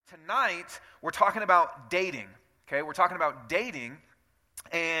tonight we're talking about dating, okay? We're talking about dating,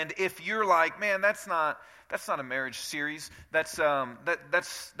 and if you're like, man, that's not a marriage series, that's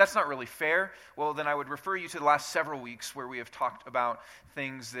not really fair, well, then I would refer you to the last several weeks where we have talked about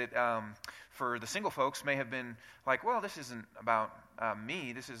things that for the single folks may have been like, well, this isn't about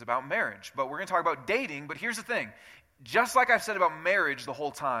me, this is about marriage. But we're going to talk about dating, but here's the thing. Just like I've said about marriage the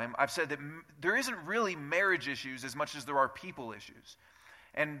whole time, I've said that there isn't really marriage issues as much as there are people issues.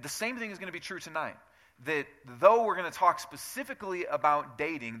 And the same thing is going to be true tonight. That though we're going to talk specifically about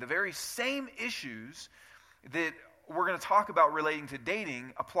dating, the very same issues that we're going to talk about relating to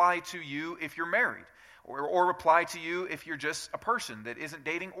dating apply to you if you're married, or apply to you if you're just a person that isn't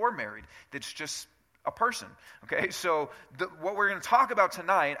dating or married, that's just a person. Okay, so what we're going to talk about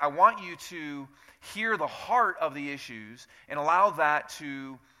tonight, I want you to hear the heart of the issues and allow that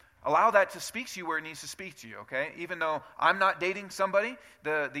to speak to you where it needs to speak to you, okay? Even though I'm not dating somebody,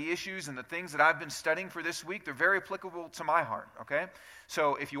 the issues and the things that I've been studying for this week, they're very applicable to my heart, okay?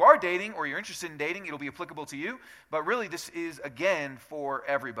 So if you are dating or you're interested in dating, it'll be applicable to you. But really, this is, again, for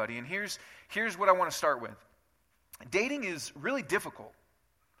everybody. And here's what I want to start with. Dating is really difficult.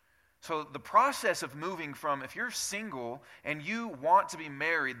 So the process of moving from, if you're single and you want to be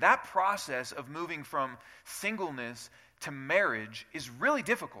married, that process of moving from singleness to marriage is really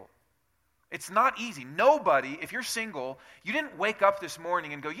difficult. It's not easy. Nobody, if you're single, you didn't wake up this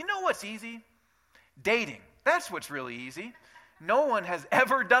morning and go, you know what's easy? Dating. That's what's really easy. No one has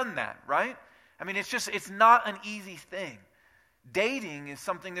ever done that, right? I mean, it's not an easy thing. Dating is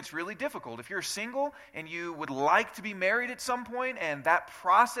something that's really difficult. If you're single and you would like to be married at some point, and that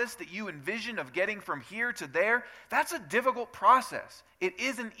process that you envision of getting from here to there, that's a difficult process. It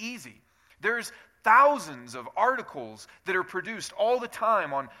isn't easy. There's thousands of articles that are produced all the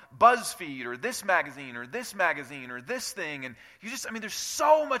time on BuzzFeed or this magazine or this magazine or this thing, and there's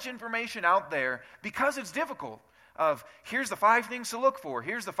so much information out there because it's difficult. Of here's the 5 things to look for,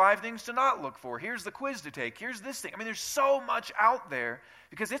 here's the 5 things to not look for, here's the quiz to take, here's this thing. There's so much out there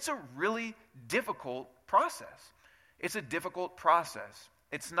because it's a really difficult process. It's a difficult process.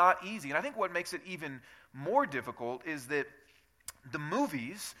 It's not easy. And I think what makes it even more difficult is that the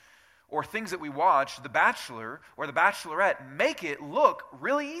movies or things that we watch, The Bachelor or The Bachelorette, make it look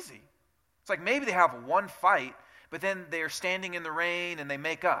really easy. It's like maybe they have one fight, but then they're standing in the rain and they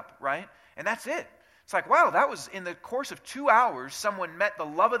make up, right? And that's it. It's like, wow, that was in the course of 2 hours, someone met the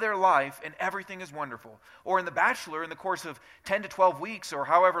love of their life and everything is wonderful. Or in The Bachelor, in the course of 10 to 12 weeks or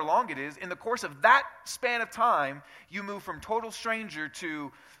however long it is, in the course of that span of time, you move from total stranger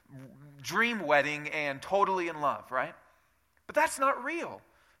to dream wedding and totally in love, right? But that's not real.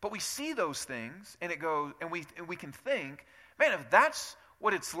 But we see those things and it goes, and we can think, man, if that's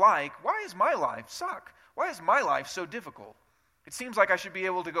what it's like, why does my life suck? Why is my life so difficult? It seems like I should be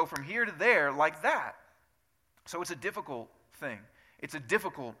able to go from here to there like that. So it's a difficult thing. It's a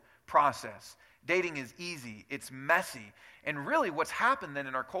difficult process. Dating is easy. It's messy. And really what's happened then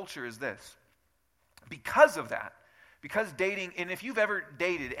in our culture is this. Because of that, because dating, and if you've ever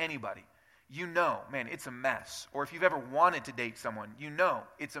dated anybody, you know, man, it's a mess. Or if you've ever wanted to date someone, you know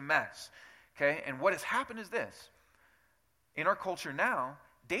it's a mess. Okay? And what has happened is this. In our culture now,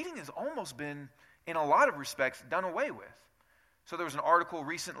 dating has almost been, in a lot of respects, done away with. So there was an article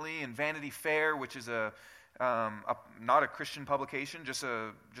recently in Vanity Fair, which is not a Christian publication, just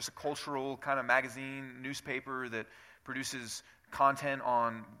a cultural kind of magazine, newspaper that produces content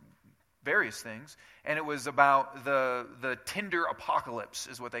on various things. And it was about the Tinder apocalypse,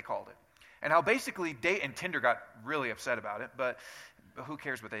 is what they called it. And how basically and Tinder got really upset about it, but who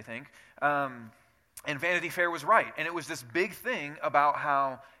cares what they think? And Vanity Fair was right. And it was this big thing about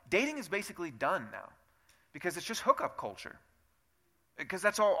how dating is basically done now. Because it's just hookup culture. Because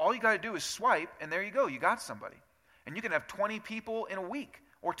that's all you got to do is swipe, and there you go, you got somebody. And you can have 20 people in a week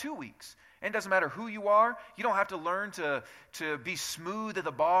or 2 weeks. And it doesn't matter who you are. You don't have to learn to be smooth at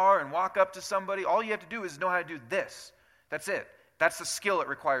the bar and walk up to somebody. All you have to do is know how to do this. That's it. That's the skill it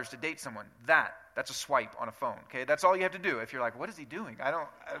requires to date someone. That's a swipe on a phone. Okay, that's all you have to do. If you're like, what is he doing?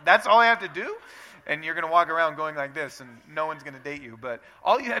 That's all I have to do? And you're going to walk around going like this, and no one's going to date you. But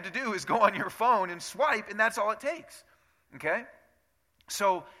all you have to do is go on your phone and swipe, and that's all it takes. Okay?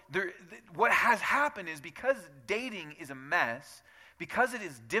 So what has happened is because dating is a mess, because it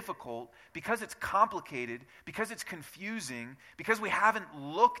is difficult, because it's complicated, because it's confusing, because we haven't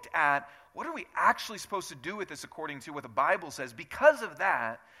looked at what are we actually supposed to do with this according to what the Bible says, because of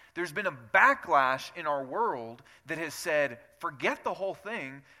that, there's been a backlash in our world that has said, forget the whole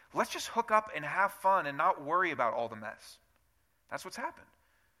thing, let's just hook up and have fun and not worry about all the mess. That's what's happened.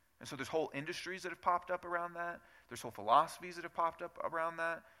 And so there's whole industries that have popped up around that. There's whole philosophies that have popped up around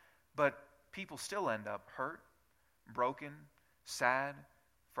that. But people still end up hurt, broken, sad,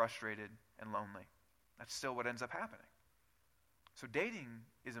 frustrated, and lonely. That's still what ends up happening. So dating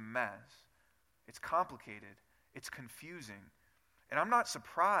is a mess. It's complicated. It's confusing. And I'm not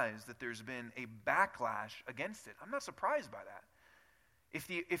surprised that there's been a backlash against it. I'm not surprised by that.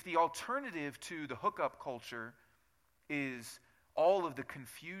 If the alternative to the hookup culture is all of the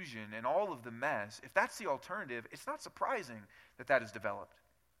confusion and all of the mess, if that's the alternative, it's not surprising that that is developed.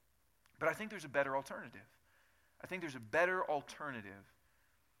 But I think there's a better alternative. I think there's a better alternative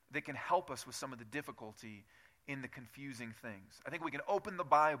that can help us with some of the difficulty in the confusing things. I think we can open the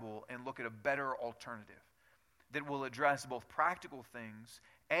Bible and look at a better alternative that will address both practical things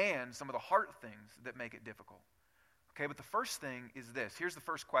and some of the heart things that make it difficult. Okay, but the first thing is this. Here's the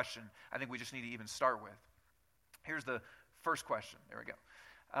first question I think we just need to even start with. Here's the first question. There we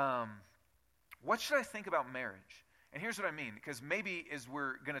go. What should I think about marriage? And here's what I mean, because maybe as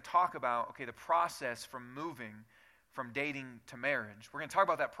we're going to talk about, okay, the process from moving from dating to marriage, we're going to talk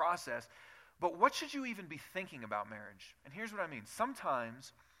about that process, but what should you even be thinking about marriage? And here's what I mean.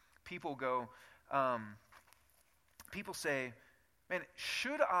 Sometimes people go, people say, man,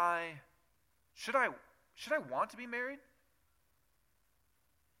 should I want to be married?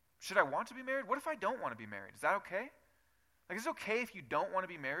 Should I want to be married? What if I don't want to be married? Is that okay? Like, is it okay if you don't want to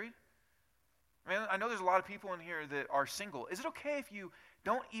be married? I mean, I know there's a lot of people in here that are single. Is it okay if you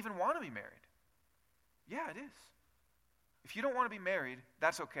don't even want to be married? Yeah, it is. If you don't want to be married,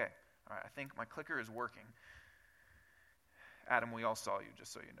 that's okay. All right, I think my clicker is working. Adam, we all saw you,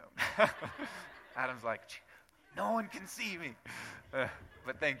 just so you know. Adam's like, no one can see me.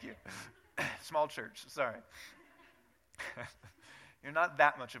 But thank you. Small church, sorry. You're not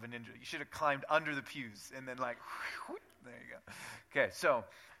that much of a ninja. You should have climbed under the pews and then there you go. Okay, so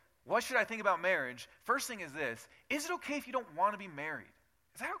what should I think about marriage? First thing is this. Is it okay if you don't want to be married?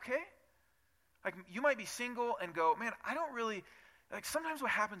 Is that okay? Like, you might be single and go, man, I don't really, like, sometimes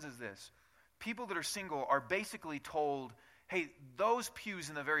what happens is this. People that are single are basically told, hey, those pews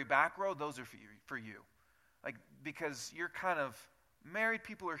in the very back row, those are for you. Like, because you're kind of, married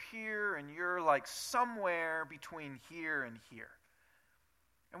people are here and you're like somewhere between here and here.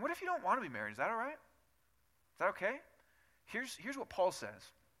 And what if you don't want to be married? Is that all right? Is that okay? Here's what Paul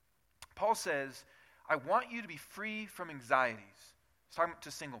says. Paul says, I want you to be free from anxieties. He's talking to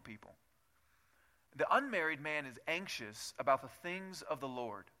single people. The unmarried man is anxious about the things of the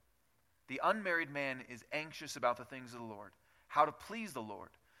Lord. The unmarried man is anxious about the things of the Lord, how to please the Lord.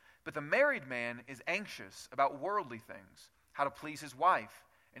 But the married man is anxious about worldly things, how to please his wife,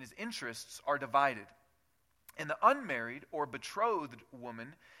 and his interests are divided. And the unmarried or betrothed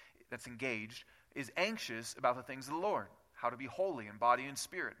woman that's engaged is anxious about the things of the Lord, how to be holy in body and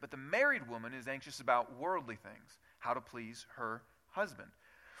spirit. But the married woman is anxious about worldly things, how to please her husband.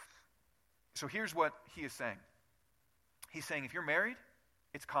 So here's what he is saying. He's saying if you're married,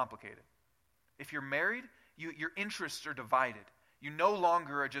 it's complicated. If you're married, your interests are divided. You no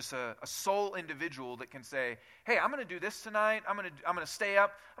longer are just a sole individual that can say, hey, I'm going to do this tonight. I'm going to stay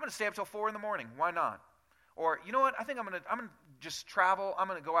up. I'm going to stay up till 4 a.m. Why not? Or, you know what? I think I'm going to just travel. I'm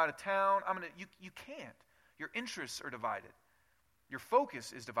going to go out of town. You can't. Your interests are divided. Your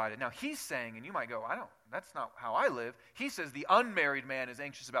focus is divided. Now, he's saying, and you might go, that's not how I live. He says the unmarried man is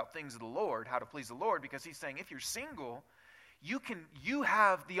anxious about things of the Lord, how to please the Lord, because he's saying if you're single, you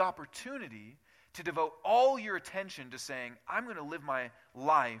have the opportunity to devote all your attention to saying, I'm going to live my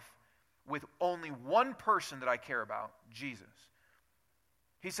life with only one person that I care about, Jesus.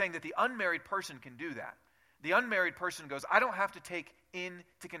 He's saying that the unmarried person can do that. The unmarried person goes, I don't have to take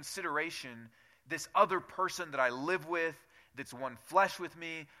into consideration this other person that I live with, that's one flesh with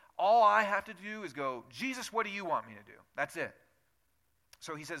me. All I have to do is go, Jesus, what do you want me to do? That's it.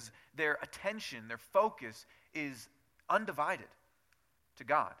 So he says their attention, their focus is undivided to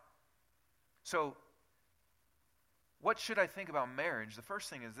God. So what should I think about marriage? The first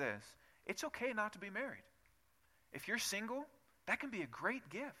thing is this. It's okay not to be married. If you're single, that can be a great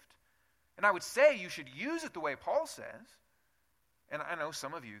gift. And I would say you should use it the way Paul says. And I know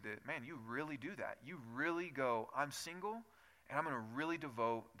some of you that, man, you really do that. You really go, I'm single, and I'm going to really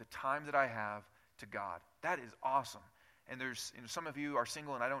devote the time that I have to God. That is awesome. And some of you are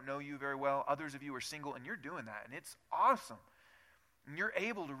single, and I don't know you very well. Others of you are single, and you're doing that, and it's awesome. And you're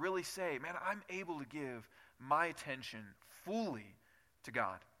able to really say, man, I'm able to give my attention fully to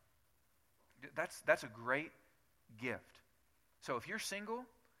God. That's a great gift. So if you're single,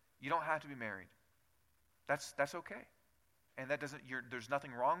 you don't have to be married. That's okay. And that doesn't. There's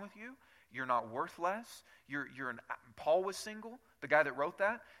nothing wrong with you. You're not worth less. Paul was single. The guy that wrote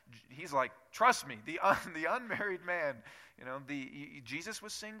that, he's like, trust me, the unmarried man. Jesus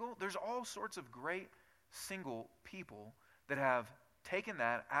was single. There's all sorts of great single people that have taken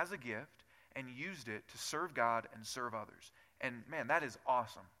that as a gift and used it to serve God and serve others. And man, that is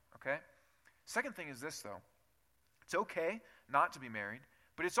awesome, okay? Second thing is this, though. It's okay not to be married,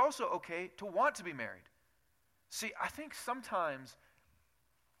 but it's also okay to want to be married. See, I think sometimes,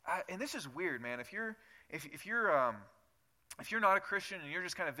 and this is weird, man, if you're not a Christian and you're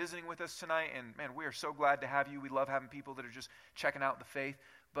just kind of visiting with us tonight, and man, we are so glad to have you. We love having people that are just checking out the faith.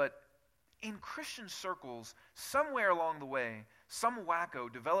 But in Christian circles, somewhere along the way, some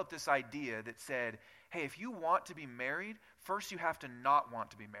wacko developed this idea that said, hey, if you want to be married, first you have to not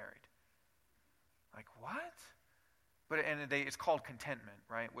want to be married. Like, what? It's called contentment,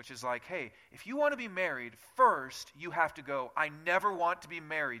 right? Which is like, hey, if you want to be married, first you have to go, I never want to be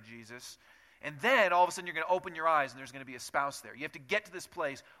married, Jesus. And then all of a sudden you're going to open your eyes and there's going to be a spouse there. You have to get to this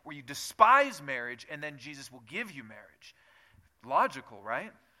place where you despise marriage and then Jesus will give you marriage. Logical,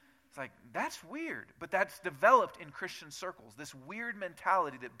 right? It's like, that's weird. But that's developed in Christian circles. This weird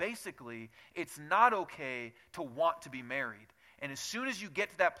mentality that basically it's not okay to want to be married. And as soon as you get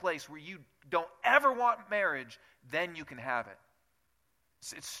to that place where you don't ever want marriage, then you can have it.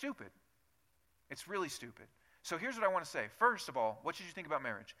 It's stupid. It's really stupid. So here's what I want to say. First of all, what should you think about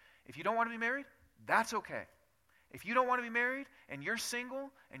marriage? If you don't want to be married, that's okay. If you don't want to be married and you're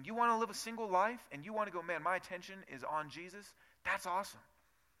single and you want to live a single life and you want to go, man, my attention is on Jesus, that's awesome.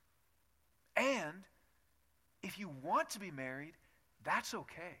 And if you want to be married, that's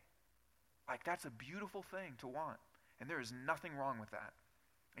okay. Like, that's a beautiful thing to want. And there is nothing wrong with that.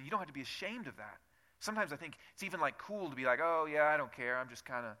 And you don't have to be ashamed of that. Sometimes I think it's even like cool to be like, oh yeah, I don't care. I'm just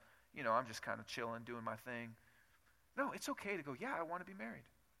kind of chilling, doing my thing. No, it's okay to go, yeah, I want to be married.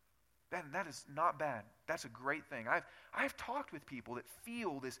 That is not bad. That's a great thing. I've talked with people that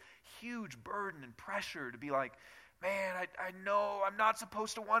feel this huge burden and pressure to be like, man, I know I'm not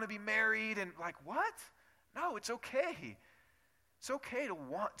supposed to want to be married. And like, what? No, it's okay. It's okay to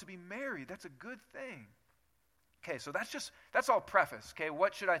want to be married. That's a good thing. Okay, so that's all preface. Okay,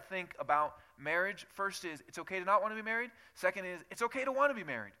 what should I think about marriage? First is, it's okay to not want to be married. Second is, it's okay to want to be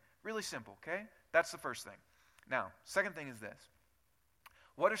married. Really simple, okay? That's the first thing. Now, second thing is this.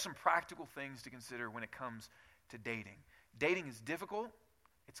 What are some practical things to consider when it comes to dating? Dating is difficult,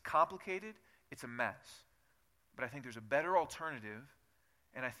 it's complicated, it's a mess. But I think there's a better alternative,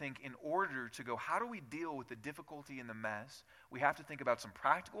 and I think in order to go, how do we deal with the difficulty and the mess, we have to think about some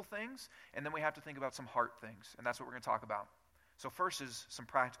practical things, and then we have to think about some heart things, and that's what we're going to talk about. So first is some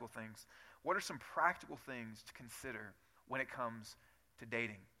practical things. What are some practical things to consider when it comes to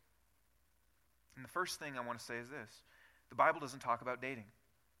dating? And the first thing I want to say is this. The Bible doesn't talk about dating.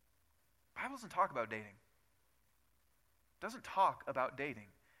 The Bible doesn't talk about dating. It doesn't talk about dating.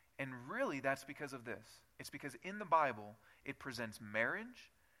 And really, that's because of this. It's because in the Bible, it presents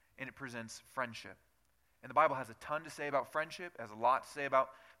marriage and it presents friendship. And the Bible has a ton to say about friendship, has a lot to say about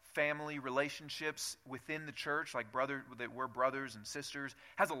family relationships within the church, like that we're brothers and sisters,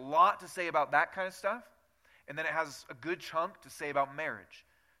 has a lot to say about that kind of stuff. And then it has a good chunk to say about marriage.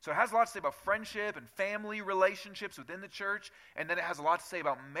 So it has a lot to say about friendship and family relationships within the church, and then it has a lot to say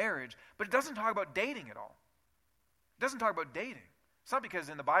about marriage, but it doesn't talk about dating at all. It doesn't talk about dating. It's not because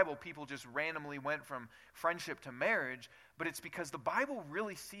in the Bible people just randomly went from friendship to marriage, but it's because the Bible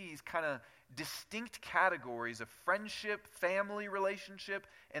really sees kind of distinct categories of friendship, family relationship,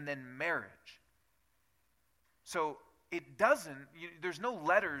 and then marriage. So it doesn't, there's no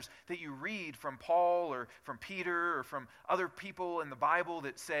letters that you read from Paul or from Peter or from other people in the Bible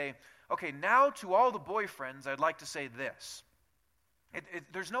that say, okay, now to all the boyfriends, I'd like to say this.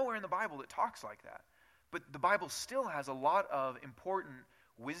 There's nowhere in the Bible that talks like that. But the Bible still has a lot of important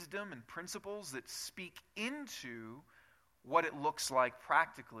wisdom and principles that speak into what it looks like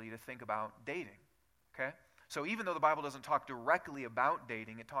practically to think about dating. Okay? So even though the Bible doesn't talk directly about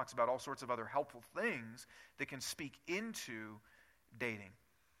dating, it talks about all sorts of other helpful things that can speak into dating.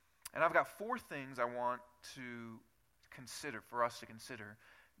 And I've got 4 things I want to consider, for us to consider,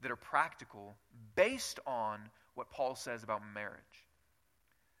 that are practical based on what Paul says about marriage.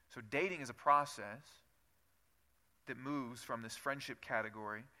 So dating is a process that moves from this friendship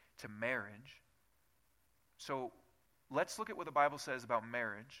category to marriage. So let's look at what the Bible says about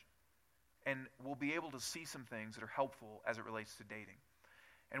marriage, and we'll be able to see some things that are helpful as it relates to dating.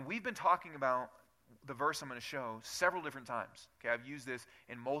 And we've been talking about the verse I'm going to show several different times. Okay, I've used this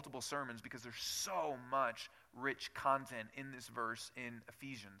in multiple sermons because there's so much rich content in this verse in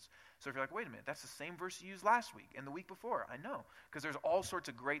Ephesians. So if you're like, wait a minute, that's the same verse you used last week and the week before. I know, because there's all sorts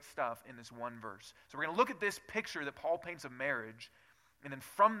of great stuff in this one verse. So we're going to look at this picture that Paul paints of marriage, and then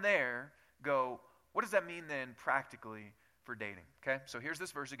from there go, what does that mean then practically for dating? Okay, so here's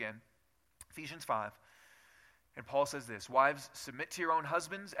this verse again, Ephesians 5. And Paul says this, wives, submit to your own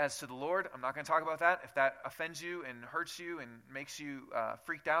husbands as to the Lord. I'm not going to talk about that. If that offends you and hurts you and makes you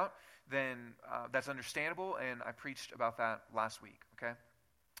freaked out, then that's understandable, and I preached about that last week, okay?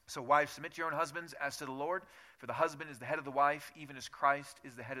 So wives, submit to your own husbands as to the Lord, for the husband is the head of the wife, even as Christ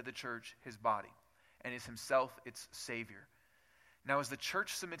is the head of the church, his body, and is himself its Savior. Now as the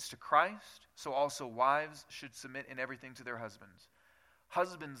church submits to Christ, so also wives should submit in everything to their husbands.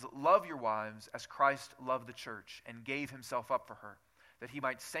 Husbands, love your wives as Christ loved the church and gave himself up for her, that he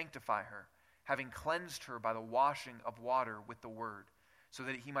might sanctify her, having cleansed her by the washing of water with the word, so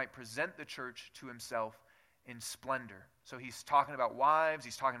that he might present the church to himself in splendor. So he's talking about wives,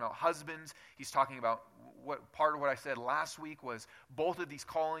 he's talking about husbands, he's talking about what part of what I said last week was both of these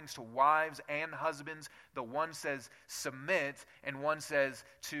callings to wives and husbands. The one says submit, and one says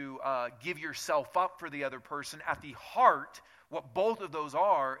to give yourself up for the other person. At the heart, what both of those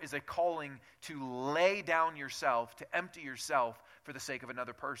are is a calling to lay down yourself, to empty yourself for the sake of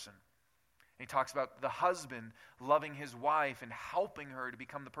another person. And he talks about the husband loving his wife and helping her to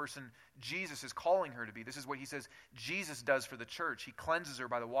become the person Jesus is calling her to be. This is what he says Jesus does for the church. He cleanses her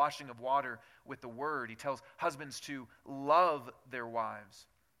by the washing of water with the word. He tells husbands to love their wives.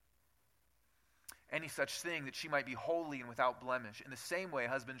 Any such thing that she might be holy and without blemish. In the same way,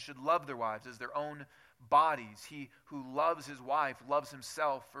 husbands should love their wives as their own bodies. He who loves his wife loves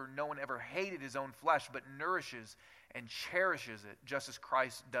himself, for no one ever hated his own flesh, but nourishes and cherishes it, just as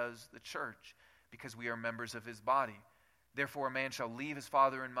Christ does the church, because we are members of his body. Therefore a man shall leave his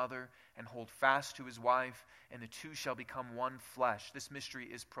father and mother and hold fast to his wife, and the two shall become one flesh. This mystery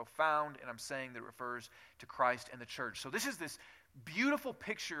is profound, and I'm saying that it refers to Christ and the church. So this is this beautiful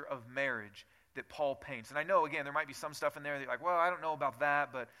picture of marriage that Paul paints. And I know, again, there might be some stuff in there that you're like, well, I don't know about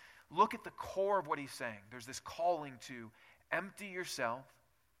that, but look at the core of what he's saying. There's this calling to empty yourself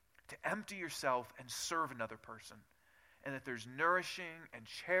and serve another person. And that there's nourishing and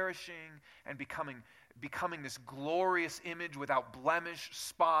cherishing and becoming this glorious image without blemish,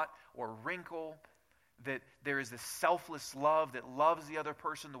 spot, or wrinkle. That there is this selfless love that loves the other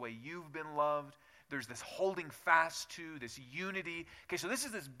person the way you've been loved. There's this holding fast to, this unity. Okay, so this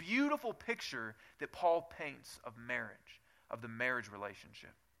is this beautiful picture that Paul paints of marriage, of the marriage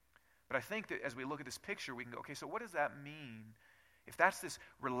relationship. But I think that as we look at this picture, we can go, okay, so what does that mean? If that's this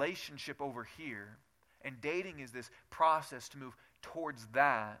relationship over here, and dating is this process to move towards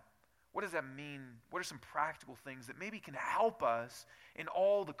that, what does that mean? What are some practical things that maybe can help us in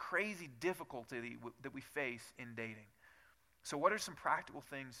all the crazy difficulty that we face in dating? So what are some practical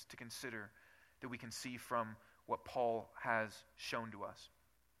things to consider that we can see from what Paul has shown to us?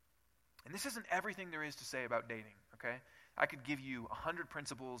 And this isn't everything there is to say about dating, okay? I could give you 100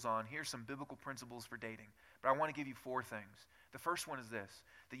 principles on, here's some biblical principles for dating, but I want to give you 4 things. The first one is this,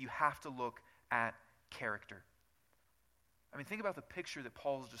 that you have to look at character. I mean, think about the picture that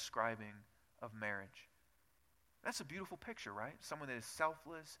Paul's describing of marriage. That's a beautiful picture, right? Someone that is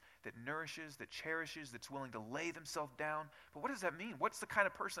selfless, that nourishes, that cherishes, that's willing to lay themselves down. But what does that mean? What's the kind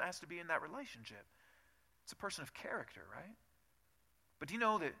of person that has to be in that relationship? It's a person of character, right? But do you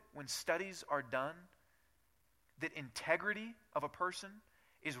know that when studies are done, that integrity of a person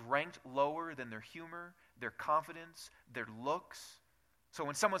is ranked lower than their humor, their confidence, their looks? So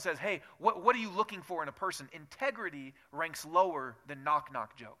when someone says, hey, what are you looking for in a person? Integrity ranks lower than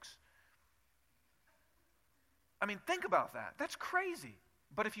knock-knock jokes. I mean, think about that. That's crazy.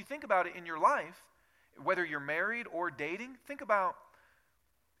 But if you think about it in your life, whether you're married or dating, think about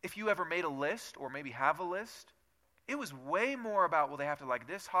if you ever made a list or maybe have a list. It was way more about, well, they have to like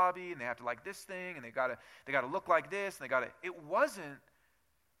this hobby and they have to like this thing and they got to look like this and it wasn't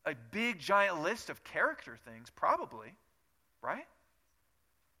a big giant list of character things, probably, right?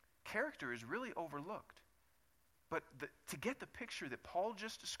 Character is really overlooked. But to get the picture that Paul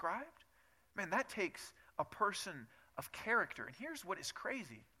just described, man, that takes a person of character. And here's what is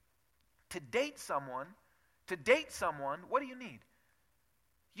crazy. To date someone, what do you need?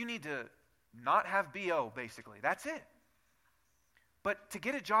 You need to not have BO, basically. That's it. But to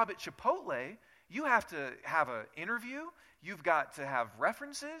get a job at Chipotle, you have to have an interview. You've got to have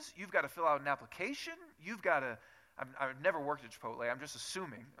references. You've got to fill out an application. I've never worked at Chipotle. I'm just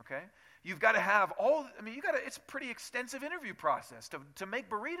assuming, okay? You've got to have it's a pretty extensive interview process to make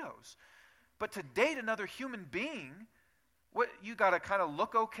burritos. But to date another human being, you got to kind of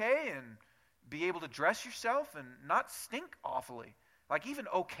look okay and be able to dress yourself and not stink awfully. Like even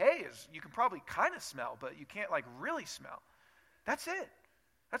okay is, you can probably kind of smell, but you can't like really smell. That's it.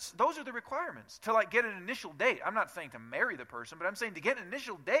 Those are the requirements to like get an initial date. I'm not saying to marry the person, but I'm saying to get an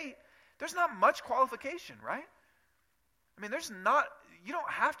initial date, there's not much qualification, right? I mean, you don't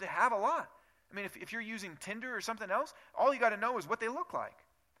have to have a lot. I mean, if you're using Tinder or something else, all you got to know is what they look like.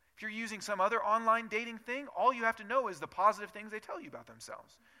 If you're using some other online dating thing, all you have to know is the positive things they tell you about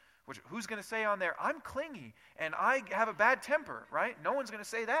themselves. Which, who's going to say on there, I'm clingy and I have a bad temper, right? No one's going to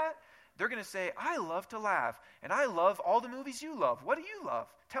say that. They're going to say, I love to laugh and I love all the movies you love. What do you love?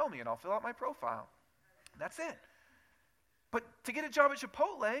 Tell me and I'll fill out my profile. That's it. But to get a job at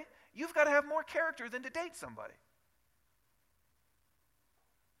Chipotle, you've got to have more character than to date somebody.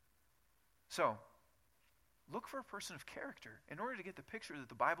 So, look for a person of character. In order to get the picture that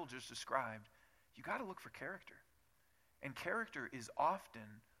the Bible just described, you got to look for character. And character is often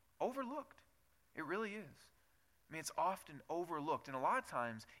overlooked. It really is. I mean, it's often overlooked. And a lot of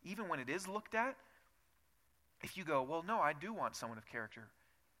times, even when it is looked at, if you go, well, no, I do want someone of character.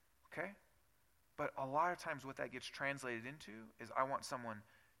 Okay? But a lot of times what that gets translated into is I want someone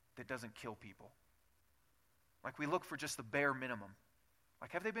that doesn't kill people. Like we look for just the bare minimum.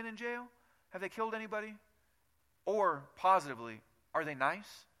 Like, have they been in jail? Have they killed anybody? Or, positively, are they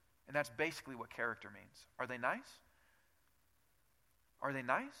nice? And that's basically what character means. Are they nice? Are they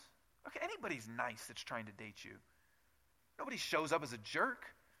nice? Okay, anybody's nice that's trying to date you. Nobody shows up as a jerk,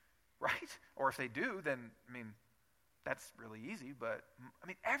 right? Or if they do, then, I mean, that's really easy. But, I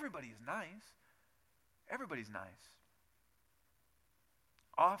mean, everybody's nice. Everybody's nice.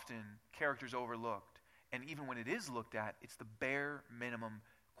 Often, character's overlooked. And even when it is looked at, it's the bare minimum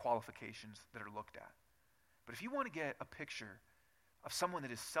qualifications that are looked at. But if you want to get a picture of someone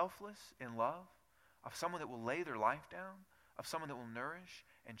that is selfless in love, of someone that will lay their life down, of someone that will nourish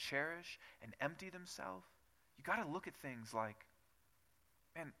and cherish and empty themselves, you got to look at things like,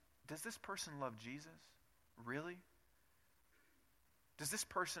 man, does this person love Jesus? Really? Does this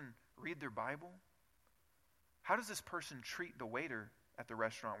person read their Bible? How does this person treat the waiter at the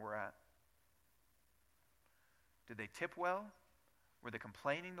restaurant we're at? Did they tip well? Were they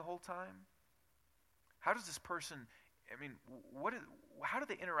complaining the whole time? How does this person, I mean, how do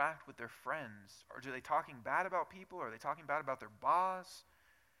they interact with their friends? Or are they talking bad about people? Are they talking bad about their boss?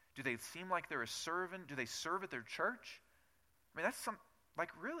 Do they seem like they're a servant? Do they serve at their church? I mean,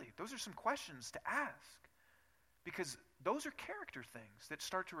 those are some questions to ask. Because those are character things that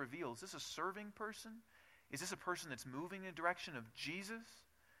start to reveal, is this a serving person? Is this a person that's moving in the direction of Jesus?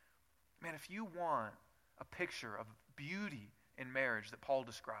 Man, if you want a picture of beauty in marriage that Paul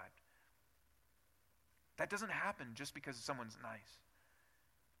described, that doesn't happen just because someone's nice.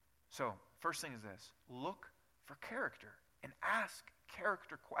 So, first thing is this. Look for character and ask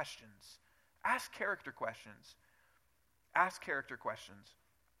character questions. Ask character questions. Ask character questions.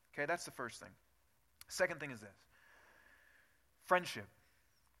 Okay, that's the first thing. Second thing is this. Friendship.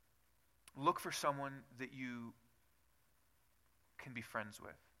 Look for someone that you can be friends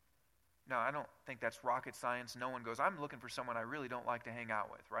with. Now, I don't think that's rocket science. No one goes, I'm looking for someone I really don't like to hang out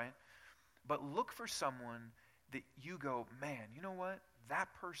with, right? But look for someone that you go, man, you know what? That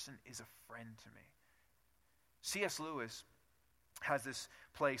person is a friend to me. C.S. Lewis has this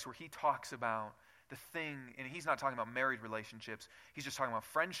place where he talks about the thing, and he's not talking about married relationships. He's just talking about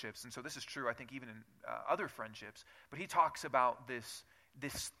friendships. And so this is true, I think, even in other friendships. But he talks about this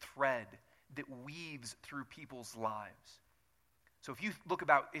thread that weaves through people's lives. So if you look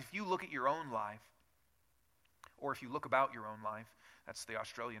at your own life, or if you look about your own life, that's the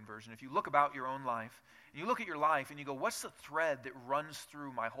Australian version. If you look about your own life, and you look at your life and you go, what's the thread that runs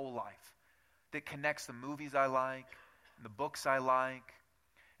through my whole life? That connects the movies I like, and the books I like,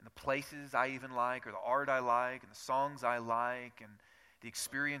 and the places I even like, or the art I like, and the songs I like, and the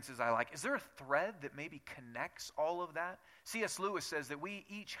experiences I like. Is there a thread that maybe connects all of that? C.S. Lewis says that we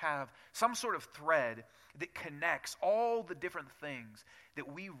each have some sort of thread that connects all the different things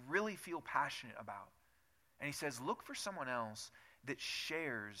that we really feel passionate about. And he says, look for someone else that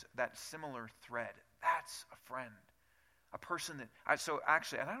shares that similar thread. That's a friend. A person that,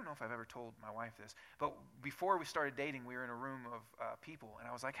 and I don't know if I've ever told my wife this, but before we started dating, we were in a room of people, and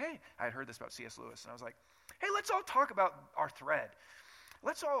I was like, hey, I had heard this about C.S. Lewis, and I was like, hey, let's all talk about our thread.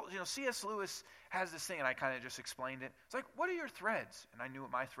 Let's all, C.S. Lewis has this thing, and I kind of just explained it. It's like, what are your threads? And I knew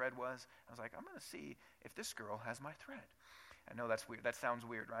what my thread was. I was like, I'm going to see if this girl has my thread. I know that's weird. That sounds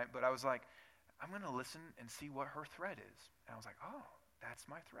weird, right? But I was like, I'm going to listen and see what her thread is. And I was like, oh, that's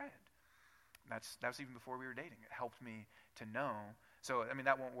my thread. That was even before we were dating. It helped me to know. So, I mean,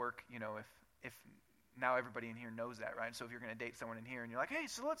 that won't work, if now everybody in here knows that, right? So if you're going to date someone in here and you're like, hey,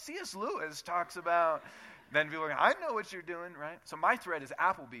 so let's C.S. Lewis talks about, then people are like, I know what you're doing, right? So my thread is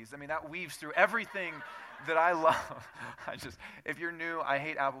Applebee's. I mean, that weaves through everything that I love. If you're new, I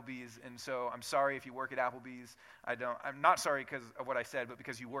hate Applebee's, and so I'm sorry if you work at Applebee's. I'm not sorry because of what I said, but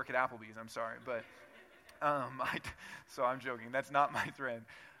because you work at Applebee's, I'm sorry. But, so I'm joking. That's not my thread.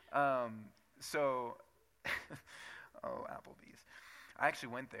 Oh, Applebee's. I actually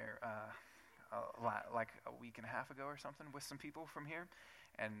went there like a week and a half ago or something with some people from here,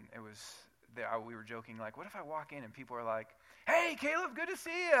 and it was there. We were joking like, what if I walk in and people are like, "Hey, Caleb, good to see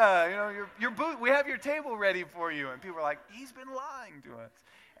you. You know, your booth. We have your table ready for you." And people are like, "He's been lying to us."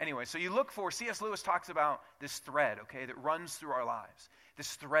 Anyway, so you look for C.S. Lewis talks about this thread, okay, that runs through our lives.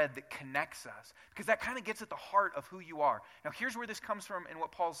 This thread that connects us, because that kind of gets at the heart of who you are. Now, here's where this comes from and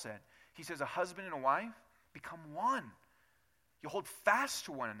what Paul said. He says, a husband and a wife become one. You hold fast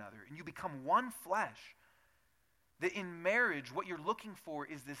to one another, and you become one flesh. That in marriage, what you're looking for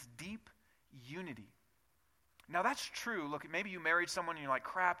is this deep unity. Now, that's true. Look, maybe you married someone and you're like,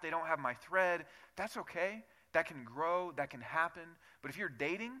 crap, they don't have my thread. That's okay. That can grow. That can happen. But if you're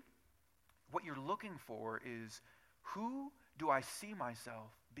dating, what you're looking for is, who do I see myself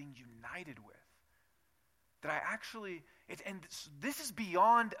being united with? That I actually, this is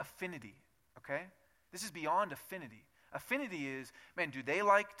beyond affinity, okay? This is beyond affinity. Affinity is, man, do they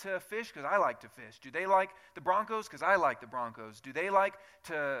like to fish? Because I like to fish. Do they like the Broncos? Because I like the Broncos. Do they like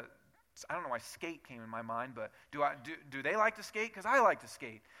to, I don't know why skate came in my mind, but do they like to skate? Because I like to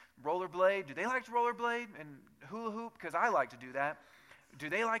skate. Rollerblade, do they like to rollerblade? And hula hoop? Because I like to do that. Do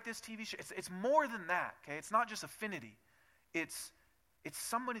they like this TV show? It's more than that, okay? It's not just affinity. It's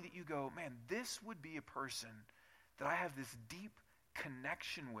somebody that you go, man, this would be a person that I have this deep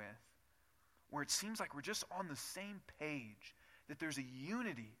connection with, where it seems like we're just on the same page, that there's a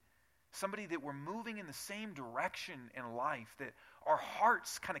unity, somebody that we're moving in the same direction in life, that our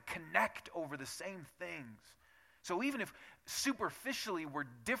hearts kind of connect over the same things. So even if superficially we're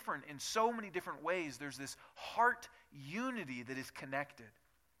different in so many different ways, there's this heart unity that is connected.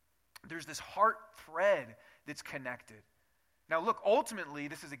 There's this heart thread that's connected. Now look, ultimately,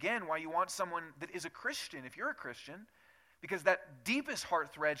 this is again why you want someone that is a Christian, if you're a Christian, because that deepest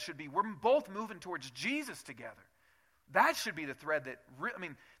heart thread should be, we're both moving towards Jesus together. That should be the thread that,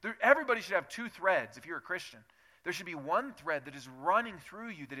 everybody should have two threads if you're a Christian. There should be one thread that is running through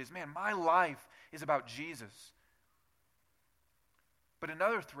you that is, man, my life is about Jesus. But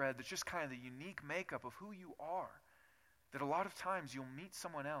another thread that's just kind of the unique makeup of who you are. That a lot of times you'll meet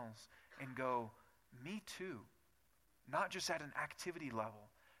someone else and go, me too. Not just at an activity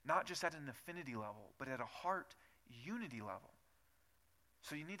level, not just at an affinity level, but at a heart unity level.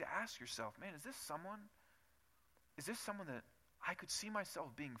 So you need to ask yourself, man, is this someone that I could see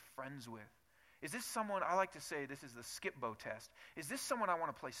myself being friends with? Is this someone, I like to say this is the skip-bow test. Is this someone I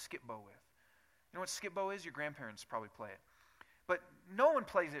want to play skip-bow with? You know what skip-bow is? Your grandparents probably play it. But no one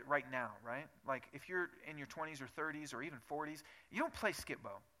plays it right now, right? Like if you're in your 20s or 30s or even 40s, you don't play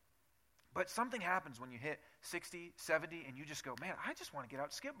skip-bow. But something happens when you hit 60, 70, and you just go, man, I just want to get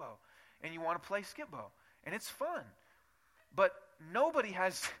out skip-bow. And you want to play skip-bow. And it's fun. But nobody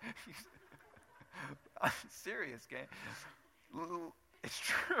has... I'm serious, okay? It's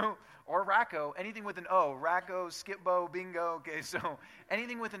true. Or Racco, anything with an O. Racco, skip-bow, bingo. Okay, so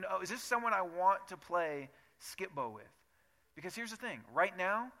anything with an O. Is this someone I want to play skip-bow with? Because here's the thing. Right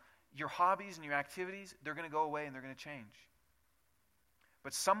now, your hobbies and your activities, they're going to go away and they're going to change.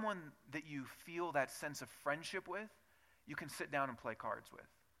 But someone that you feel that sense of friendship with, you can sit down and play cards with.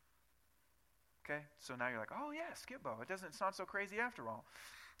 Okay? So now you're like, oh yeah, skip-bow. It's not so crazy after all.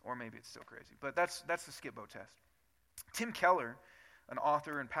 Or maybe it's still crazy. But that's the skip-bow test. Tim Keller, an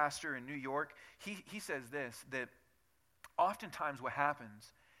author and pastor in New York, he says this, that oftentimes what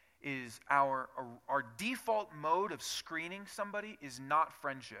happens is our default mode of screening somebody is not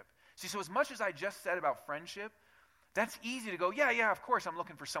friendship. See, so as much as I just said about friendship, that's easy to go, yeah, of course I'm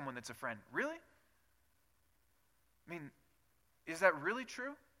looking for someone that's a friend. Really? I mean, is that really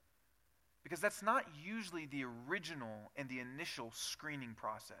true? Because that's not usually the original and the initial screening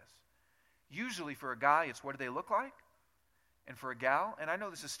process. Usually for a guy, it's what do they look like? And for a gal, and I know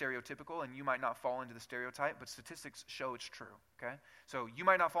this is stereotypical and you might not fall into the stereotype, but statistics show it's true, okay? So you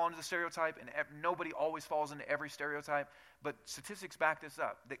might not fall into the stereotype, and nobody always falls into every stereotype, but statistics back this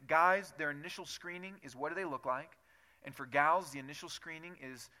up. That guys, their initial screening is what do they look like? And for gals, the initial screening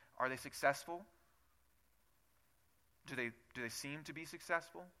is, are they successful? Do they seem to be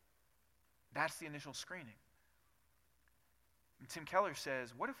successful? That's the initial screening. And Tim Keller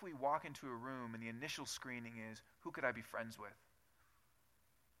says, what if we walk into a room and the initial screening is, who could I be friends with?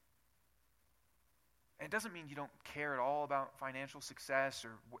 And it doesn't mean you don't care at all about financial success or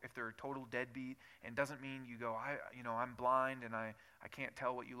if they're a total deadbeat. And it doesn't mean you go, I'm blind and I can't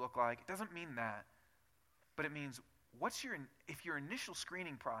tell what you look like. It doesn't mean that. But it means, if your initial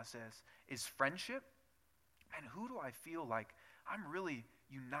screening process is friendship, and who do I feel like I'm really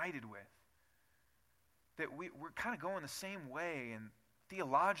united with? That we're kind of going the same way, and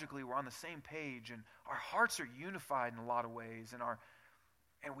theologically we're on the same page, and our hearts are unified in a lot of ways, and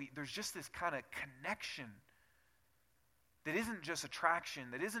there's just this kind of connection that isn't just attraction,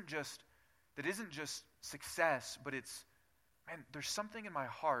 that isn't just success, but it's, man, there's something in my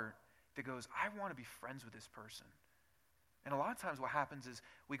heart that goes, I want to be friends with this person. And a lot of times what happens is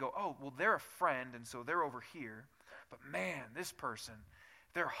we go, oh, well, they're a friend, and so they're over here. But man, this person,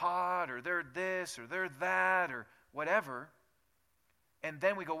 they're hot, or they're this, or they're that, or whatever. And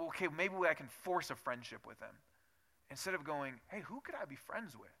then we go, well, okay, maybe I can force a friendship with them. Instead of going, hey, who could I be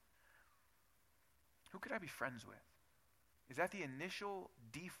friends with? Who could I be friends with? Is that the initial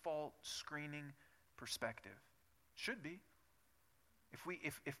default screening perspective? Should be.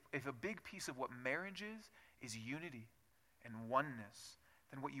 If a big piece of what marriage is unity and oneness,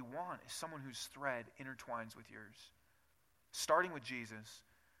 then what you want is someone whose thread intertwines with yours. Starting with Jesus,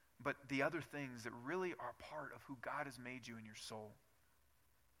 but the other things that really are part of who God has made you in your soul.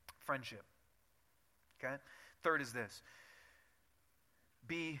 Friendship. Okay? Third is this.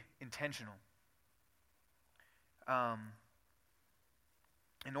 Be intentional.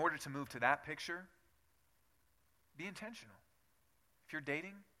 In order to move to that picture, be intentional. If you're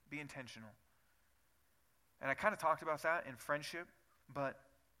dating, be intentional. And I kind of talked about that in friendship, but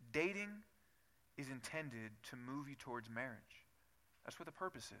dating is intended to move you towards marriage. That's what the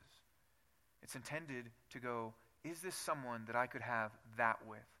purpose is. It's intended to go, is this someone that I could have that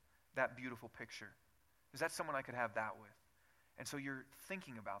with? That beautiful picture. Is that someone I could have that with? And so you're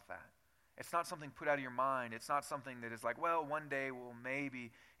thinking about that. It's not something put out of your mind. It's not something that is like, well, one day, well,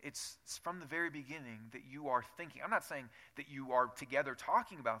 maybe. It's from the very beginning that you are thinking. I'm not saying that you are together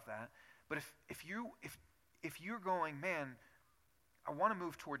talking about that, but if you're going, man, I want to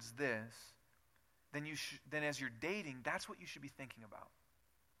move towards this, then as you're dating, that's what you should be thinking about.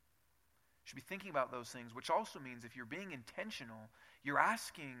 You should be thinking about those things, which also means if you're being intentional, you're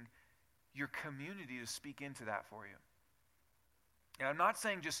asking your community to speak into that for you. And I'm not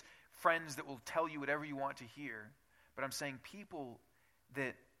saying just friends that will tell you whatever you want to hear, but I'm saying people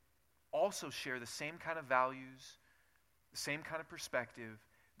that also share the same kind of values, the same kind of perspective,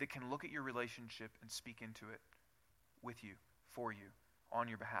 that can look at your relationship and speak into it with you, for you, on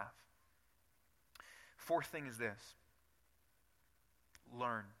your behalf. Fourth thing is this.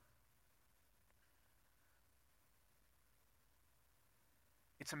 Learn.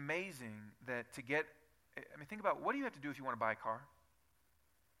 It's amazing that think about, what do you have to do if you want to buy a car?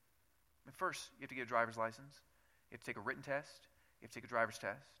 First, you have to get a driver's license. You have to take a written test. You have to take a driver's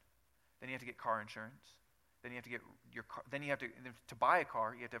test. Then you have to get car insurance. Then you have to get your car. Then you have to buy a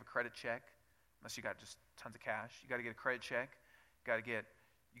car, you have to have a credit check, unless you got just tons of cash. You got to get a credit check. You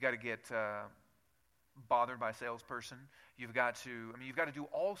got to get bothered by a salesperson. You've got to do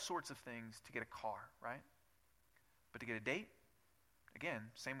all sorts of things to get a car, right? But to get a date, again,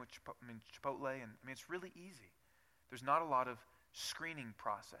 same with Chipotle, and it's really easy. There's not a lot of screening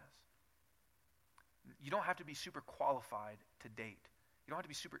process. You don't have to be super qualified to date. You don't have to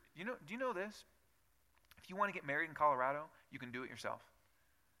be super, do you know this? If you want to get married in Colorado, you can do it yourself.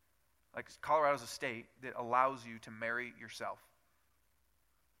 Like, Colorado's a state that allows you to marry yourself.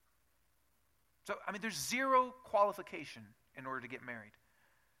 So, there's zero qualification in order to get married.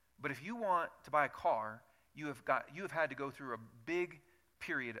 But if you want to buy a car, you have had to go through a big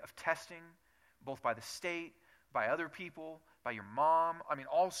period of testing, both by the state, by other people, by your mom,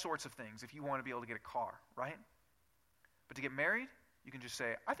 all sorts of things if you want to be able to get a car, right? But to get married, you can just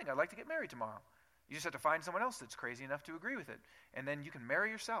say, I think I'd like to get married tomorrow. You just have to find someone else that's crazy enough to agree with it. And then you can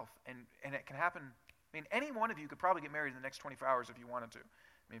marry yourself. And it can happen. Any one of you could probably get married in the next 24 hours if you wanted to.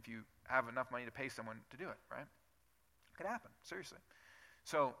 If you have enough money to pay someone to do it, right? It could happen, seriously.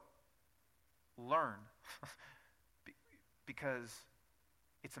 So, learn. Because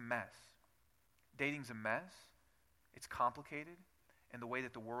it's a mess. Dating's a mess. It's complicated. And the way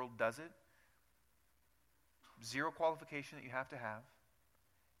that the world does it, zero qualification that you have to have.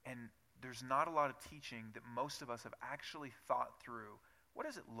 And there's not a lot of teaching that most of us have actually thought through. What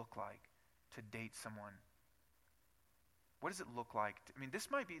does it look like to date someone? What does it look like?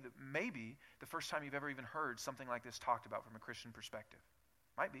 This might be maybe the first time you've ever even heard something like this talked about from a Christian perspective.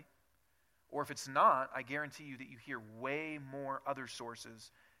 Might be. Or if it's not, I guarantee you that you hear way more other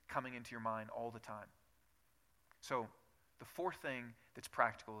sources coming into your mind all the time. So, the fourth thing that's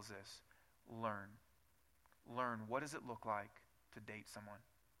practical is this. Learn. learn what does it look like to date someone.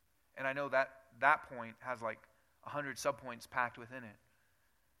 And I know that point has like 100 subpoints packed within it,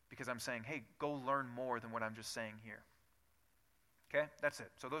 because I'm saying, hey, go learn more than what I'm just saying here. Okay? That's it.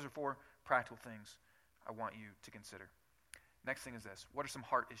 So those are 4 practical things I want you to consider. Next thing is this. What are some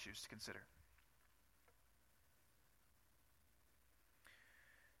heart issues to consider?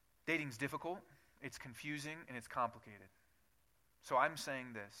 Dating's difficult, it's confusing, and it's complicated. So I'm saying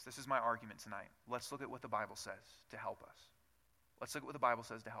this. This is my argument tonight. Let's look at what the Bible says to help us. Let's look at what the Bible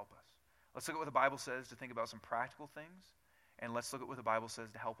says to help us. Let's look at what the Bible says to think about some practical things, and let's look at what the Bible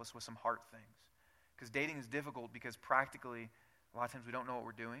says to help us with some heart things. Because dating is difficult because practically, a lot of times we don't know what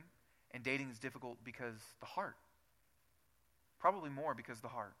we're doing, and dating is difficult because the heart. Probably more because the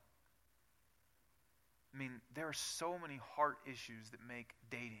heart. I mean, there are so many heart issues that make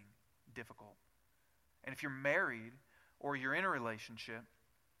dating difficult. And if you're married or you're in a relationship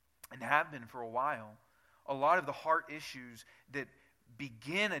and have been for a while, a lot of the heart issues that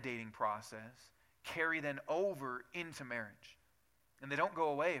begin a dating process carry then over into marriage. And they don't go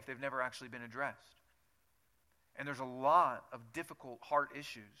away if they've never actually been addressed. And there's a lot of difficult heart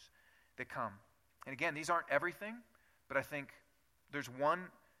issues that come. And again, these aren't everything, but I think there's one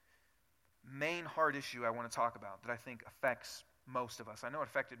main heart issue I want to talk about that I think affects most of us. I know it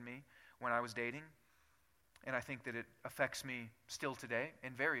affected me when I was dating, and I think that it affects me still today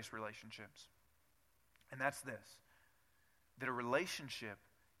in various relationships. And that's this, that a relationship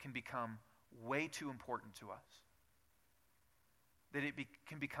can become way too important to us. That it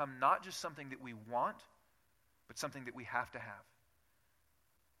can become not just something that we want, but something that we have to have.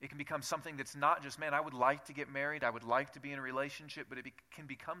 It can become something that's not just, man, I would like to get married, I would like to be in a relationship, but it can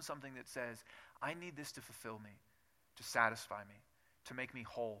become something that says, I need this to fulfill me, to satisfy me, to make me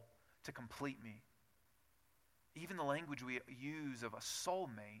whole, to complete me. Even the language we use of a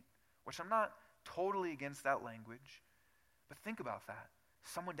soulmate, which I'm not totally against that language, but think about that.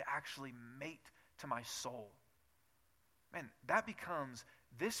 Someone to actually mate to my soul. Man, that becomes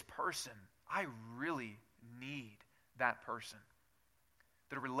this person, I really need that person.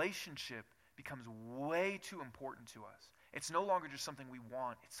 That a relationship becomes way too important to us. It's no longer just something we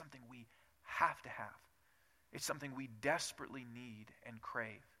want, it's something we have to have. It's something we desperately need and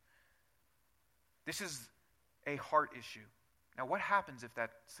crave. This is a heart issue. Now, what happens if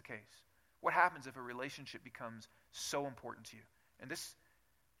that's the case? What happens if a relationship becomes so important to you? And this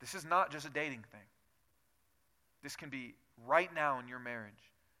is not just a dating thing. This can be right now in your marriage.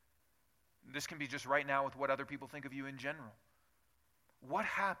 This can be just right now with what other people think of you in general. What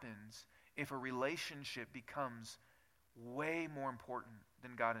happens if a relationship becomes way more important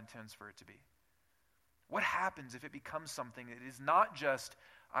than God intends for it to be? What happens if it becomes something that is not just,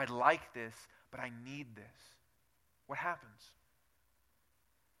 I like this, but I need this? What happens?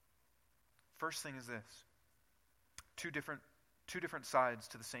 First thing is this. Two different sides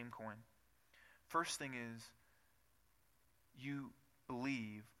to the same coin. First thing is, you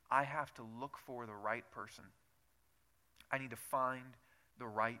believe, I have to look for the right person. I need to find the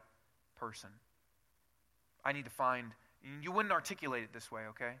right person. I need to find, you wouldn't articulate it this way,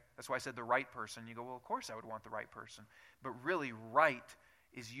 okay? That's why I said the right person. You go, well, of course I would want the right person. But really, right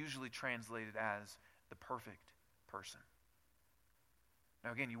is usually translated as the perfect person.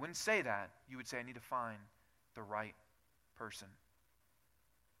 Now again, you wouldn't say that. You would say, I need to find the right person.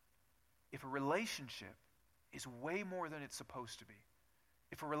 If a relationship is way more than it's supposed to be,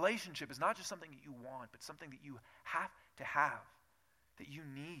 if a relationship is not just something that you want, but something that you have to have, that you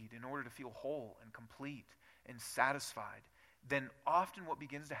need in order to feel whole and complete and satisfied, then often what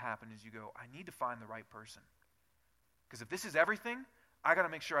begins to happen is you go, I need to find the right person. Because if this is everything, I got to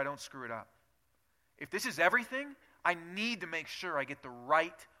make sure I don't screw it up. If this is everything, I need to make sure I get the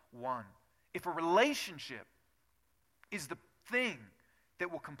right one. If a relationship is the thing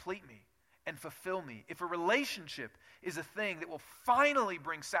that will complete me and fulfill me, if a relationship is a thing that will finally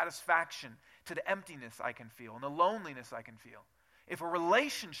bring satisfaction to the emptiness I can feel and the loneliness I can feel, if a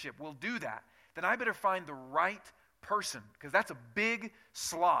relationship will do that, then I better find the right person, because that's a big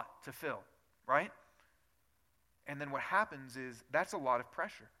slot to fill, right? And then what happens is that's a lot of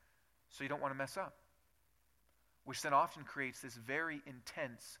pressure, so you don't want to mess up, which then often creates this very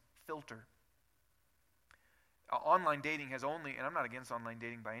intense filter. Online dating has only, and I'm not against online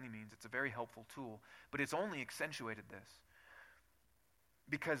dating by any means, it's a very helpful tool, but it's only accentuated this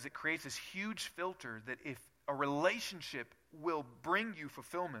because it creates this huge filter that if a relationship will bring you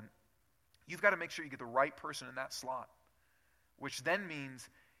fulfillment, you've got to make sure you get the right person in that slot, which then means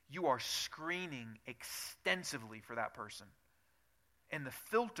you are screening extensively for that person. And the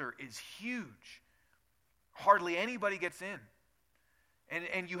filter is huge. Hardly anybody gets in.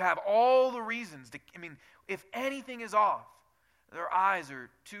 And you have all the reasons to, if anything is off, their eyes are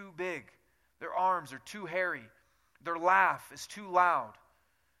too big, their arms are too hairy, their laugh is too loud,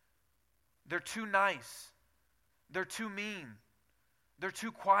 they're too nice, they're too mean, they're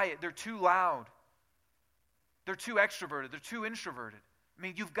too quiet, they're too loud, they're too extroverted, they're too introverted.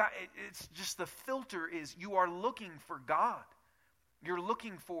 It's just the filter is you are looking for God. You're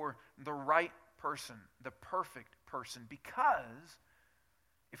looking for the right person, the perfect person, because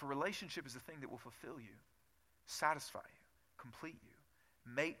if a relationship is the thing that will fulfill you, satisfy you, complete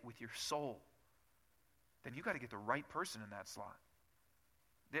you, mate with your soul, then you got to get the right person in that slot.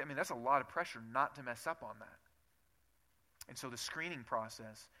 That's a lot of pressure not to mess up on that. And so the screening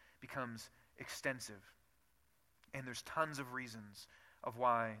process becomes extensive. And there's tons of reasons of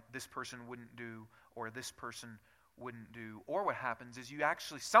why this person wouldn't do or this person wouldn't do. Or what happens is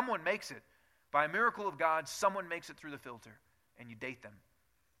someone makes it. By a miracle of God, someone makes it through the filter and you date them.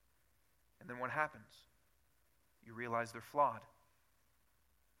 And then what happens? You realize they're flawed.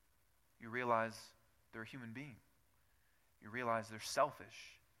 You realize they're a human being. You realize they're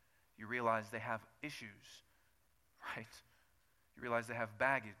selfish. You realize they have issues, right? You realize they have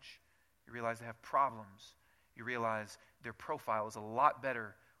baggage. You realize they have problems. You realize their profile is a lot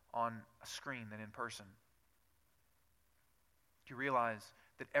better on a screen than in person. You realize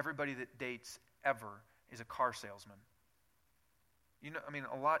that everybody that dates ever is a car salesman. You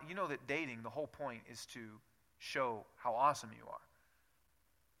know that dating, the whole point is to show how awesome you are.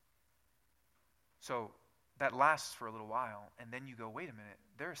 So that lasts for a little while, and then you go, wait a minute,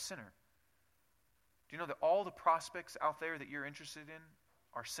 they're a sinner. Do you know that all the prospects out there that you're interested in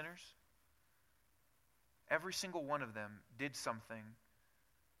are sinners? Every single one of them did something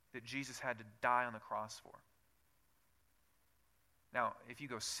that Jesus had to die on the cross for. Now, if you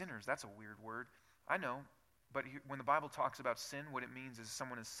go sinners, that's a weird word. I know, but when the Bible talks about sin, what it means is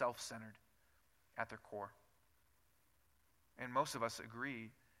someone is self-centered at their core. And most of us agree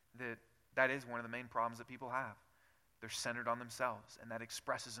that that is one of the main problems that people have. They're centered on themselves, and that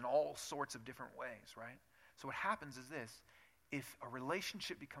expresses in all sorts of different ways, right? So what happens is this. If a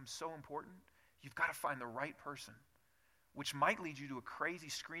relationship becomes so important, you've got to find the right person, which might lead you to a crazy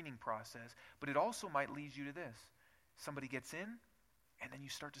screening process, but it also might lead you to this. Somebody gets in, and then you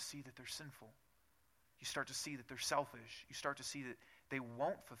start to see that they're sinful. You start to see that they're selfish. You start to see that they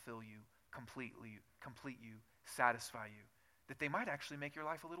won't fulfill you completely, complete you, satisfy you. That they might actually make your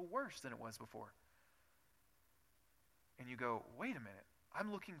life a little worse than it was before. And you go, wait a minute,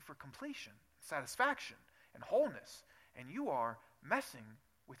 I'm looking for completion, satisfaction, and wholeness, and you are messing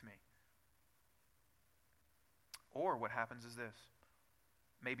with me. Or what happens is this.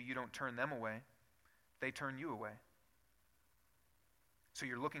 Maybe you don't turn them away, they turn you away. So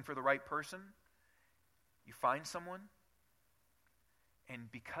you're looking for the right person, you find someone,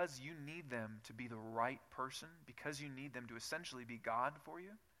 and because you need them to be the right person, because you need them to essentially be God for you,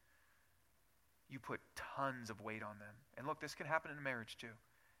 you put tons of weight on them. And look, this can happen in a marriage too.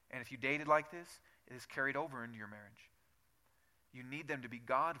 And if you dated like this, it is carried over into your marriage. You need them to be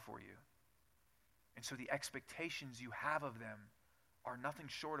God for you. And so the expectations you have of them are nothing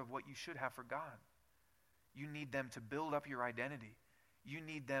short of what you should have for God. You need them to build up your identity. You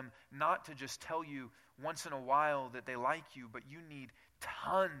need them not to just tell you once in a while that they like you, but you need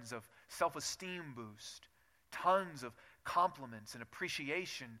tons of self-esteem boost, tons of compliments and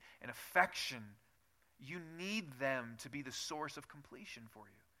appreciation and affection. You need them to be the source of completion for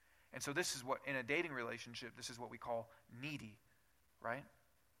you. And so this is what, in a dating relationship, this is what we call needy, right?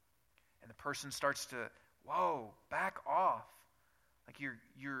 And the person starts to, whoa, back off. Like you're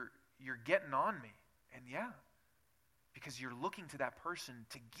getting on me. And yeah, because you're looking to that person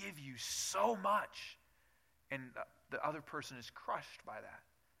to give you so much. And the other person is crushed by that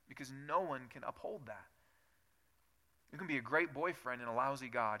because no one can uphold that. You can be a great boyfriend in a lousy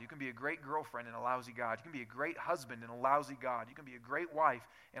God. You can be a great girlfriend in a lousy God. You can be a great husband in a lousy God. You can be a great wife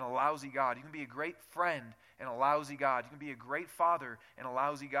in a lousy God. You can be a great friend in a lousy God. You can be a great father in a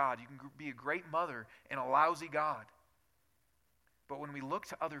lousy God. You can be a great mother in a lousy God. But when we look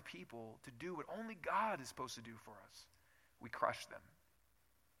to other people to do what only God is supposed to do for us, we crush them.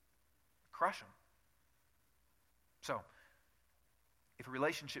 Crush them. So, if a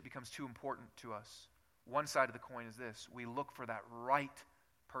relationship becomes too important to us, one side of the coin is this. We look for that right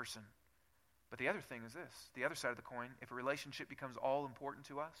person. But the other thing is this. The other side of the coin, if a relationship becomes all important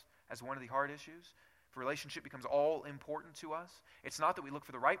to us as one of the hard issues, if a relationship becomes all important to us, it's not that we look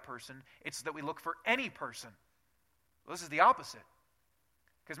for the right person, it's that we look for any person. Well, this is the opposite.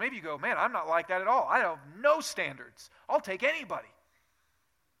 Because maybe you go, man, I'm not like that at all. I have no standards. I'll take anybody.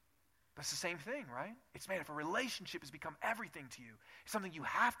 But it's the same thing, right? It's, man, if a relationship has become everything to you, it's something you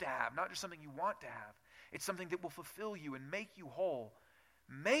have to have, not just something you want to have. It's something that will fulfill you and make you whole.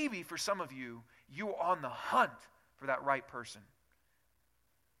 Maybe for some of you, you're on the hunt for that right person.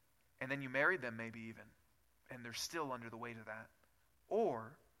 And then you married them maybe even, and they're still under the weight of that.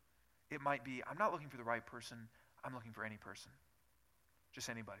 Or it might be, I'm not looking for the right person, I'm looking for any person. Just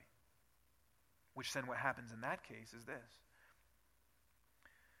anybody. Which then what happens in that case is this.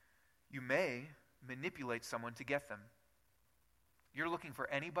 You may manipulate someone to get them. You're looking for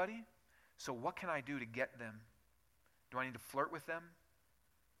anybody, so what can I do to get them? Do I need to flirt with them?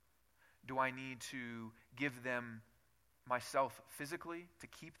 Do I need to give them myself physically to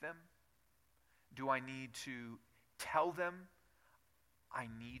keep them? Do I need to tell them, I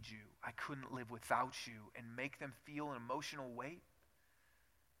need you, I couldn't live without you, and make them feel an emotional weight?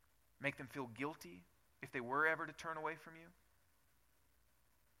 Make them feel guilty if they were ever to turn away from you?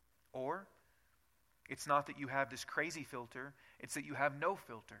 Or, it's not that you have this crazy filter, it's that you have no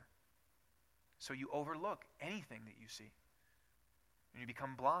filter. So you overlook anything that you see. And you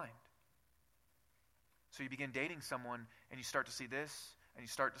become blind. So you begin dating someone, and you start to see this, and you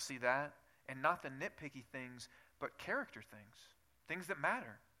start to see that, and not the nitpicky things, but character things. Things that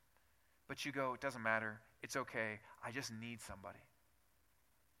matter. But you go, it doesn't matter, it's okay, I just need somebody.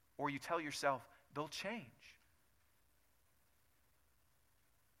 Or you tell yourself, they'll change.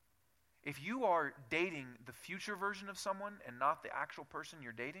 If you are dating the future version of someone and not the actual person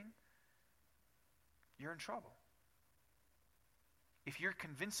you're dating, you're in trouble. If you're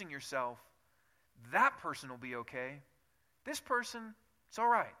convincing yourself that person will be okay, this person, it's all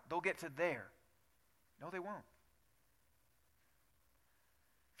right, they'll get to there. No, they won't.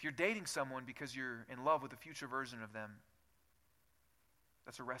 If you're dating someone because you're in love with a future version of them,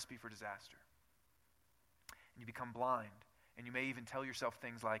 that's a recipe for disaster. And you become blind. And you may even tell yourself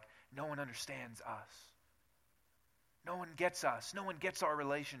things like, no one understands us. No one gets us. No one gets our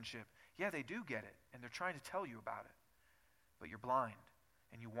relationship. Yeah, they do get it, and they're trying to tell you about it. But you're blind,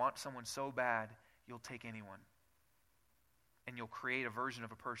 and you want someone so bad, you'll take anyone. And you'll create a version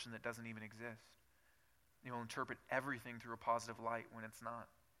of a person that doesn't even exist. You'll interpret everything through a positive light when it's not.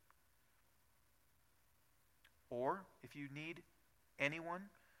 Or, if you need anyone,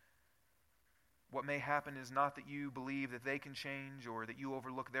 what may happen is not that you believe that they can change or that you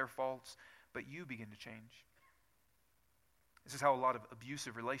overlook their faults, but you begin to change. This is how a lot of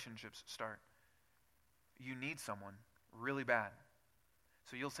abusive relationships start. You need someone really bad,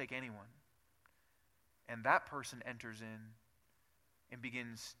 so you'll take anyone. And that person enters in and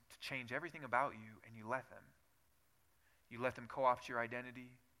begins to change everything about you, and you let them. You let them co-opt your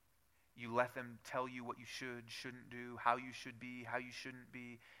identity. You let them tell you what you should, shouldn't do, how you should be, how you shouldn't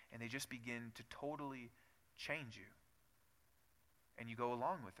be, and they just begin to totally change you. And you go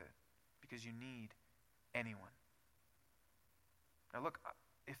along with it because you need anyone. Now look,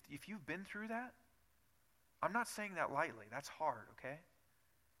 if you've been through that, I'm not saying that lightly. That's hard, okay?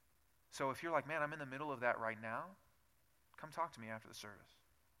 So if you're like, man, I'm in the middle of that right now, come talk to me after the service.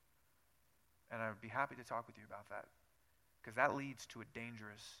 And I would be happy to talk with you about that, because that leads to a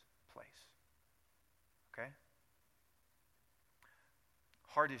dangerous place. Okay?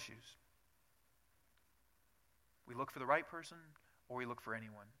 Hard issues. We look for the right person, or we look for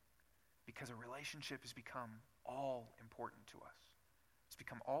anyone, because a relationship has become all important to us. It's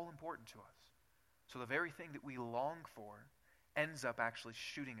become all important to us. So the very thing that we long for ends up actually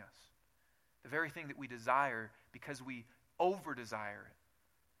shooting us. The very thing that we desire, because we over-desire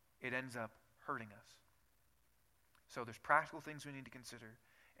it, it ends up hurting us. So there's practical things we need to consider,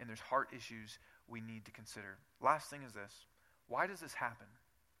 and there's heart issues we need to consider. Last thing is this. Why does this happen?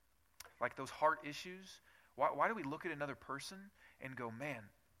 Like those heart issues, why do we look at another person and go, man,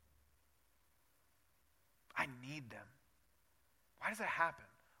 I need them? Why does that happen?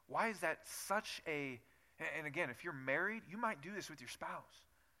 Why is that such a... And again, if you're married, you might do this with your spouse.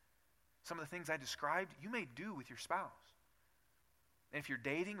 Some of the things I described, you may do with your spouse. And if you're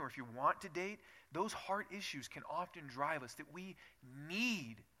dating or if you want to date, those heart issues can often drive us that we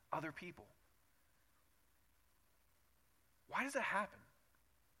need other people. Why does that happen?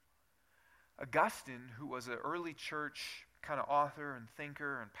 Augustine, who was an early church kind of author and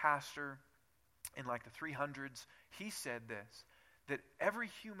thinker and pastor in like the 300s, he said this, that every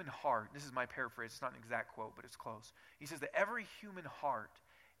human heart, this is my paraphrase, it's not an exact quote, but it's close. He says that every human heart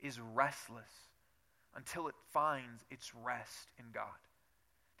is restless until it finds its rest in God.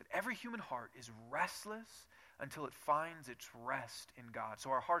 That every human heart is restless until it finds its rest in God. So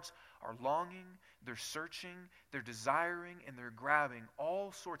our hearts are longing, they're searching, they're desiring, and they're grabbing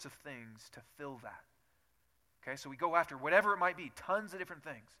all sorts of things to fill that. Okay, so we go after whatever it might be, tons of different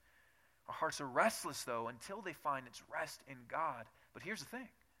things. Our hearts are restless, though, until they find its rest in God. But here's the thing.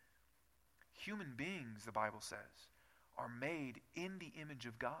 Human beings, the Bible says, are made in the image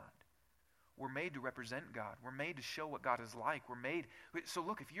of God. We're made to represent God. We're made to show what God is like. So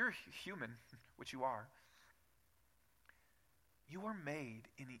look, if you're human, which you are made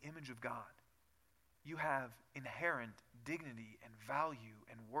in the image of God. You have inherent dignity and value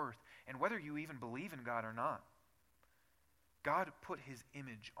and worth. And whether you even believe in God or not, God put his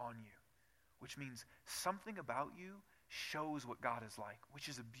image on you, which means something about you shows what God is like, which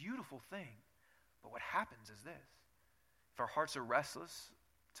is a beautiful thing. But what happens is this. If our hearts are restless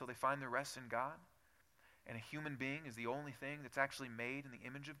till they find their rest in God, and a human being is the only thing that's actually made in the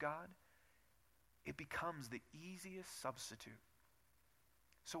image of God, it becomes the easiest substitute.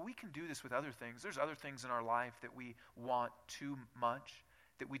 So we can do this with other things. There's other things in our life that we want too much,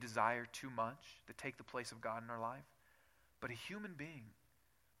 that we desire too much, that take the place of God in our life. But a human being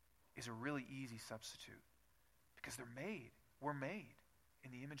is a really easy substitute because we're made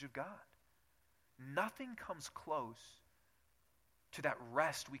in the image of God. Nothing comes close to that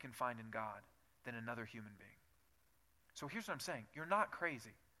rest we can find in God than another human being. So here's what I'm saying. You're not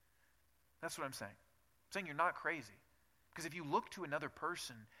crazy. That's what I'm saying. I'm saying you're not crazy. Because if you look to another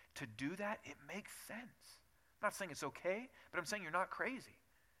person to do that, it makes sense. I'm not saying it's okay, but I'm saying you're not crazy.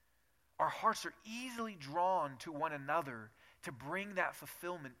 Our hearts are easily drawn to one another to bring that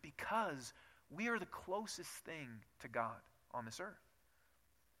fulfillment because we are the closest thing to God on this earth.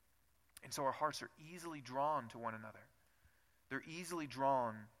 And so our hearts are easily drawn to one another. They're easily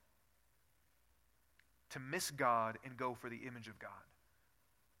drawn to miss God and go for the image of God.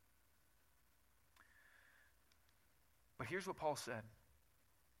 But here's what Paul said.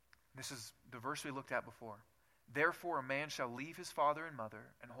 This is the verse we looked at before. Therefore a man shall leave his father and mother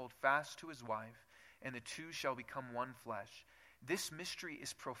and hold fast to his wife, and the two shall become one flesh. This mystery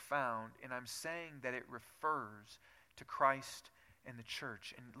is profound, and I'm saying that it refers to Christ and the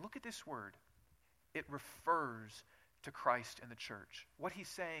church. And look at this word. It refers to Christ and the church. What he's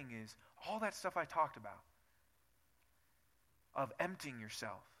saying is, all that stuff I talked about, of emptying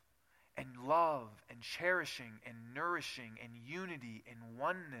yourself, and love, and cherishing, and nourishing, and unity, and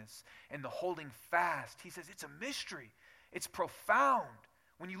oneness, and the holding fast. He says it's a mystery. It's profound.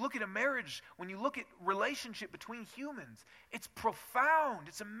 When you look at a marriage, when you look at relationship between humans, it's profound.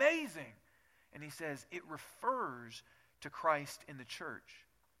 It's amazing. And he says it refers to Christ in the church.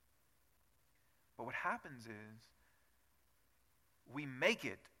 But what happens is we make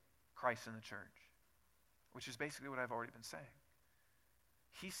it Christ in the church, which is basically what I've already been saying.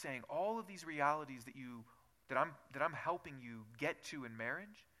 He's saying all of these realities that I'm helping you get to in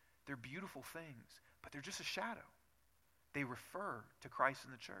marriage, they're beautiful things, but they're just a shadow. They refer to Christ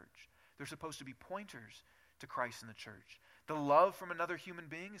in the church. They're supposed to be pointers to Christ in the church. The love from another human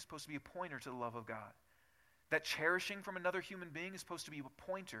being is supposed to be a pointer to the love of God. That cherishing from another human being is supposed to be a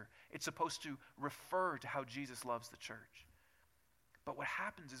pointer. It's supposed to refer to how Jesus loves the church. But what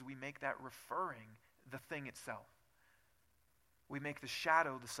happens is we make that referring the thing itself. We make the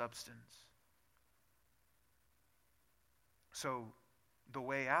shadow the substance. So the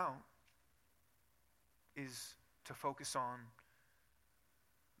way out is to focus on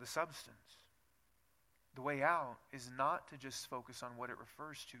the substance. The way out is not to just focus on what it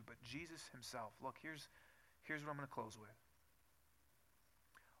refers to, but Jesus himself. Look, here's what I'm going to close with.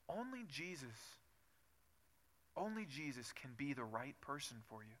 Only Jesus can be the right person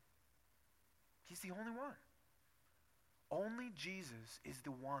for you. He's the only one. Only Jesus is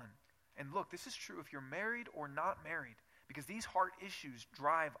the one. And look, this is true if you're married or not married, because these heart issues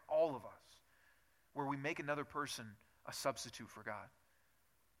drive all of us, where we make another person a substitute for God.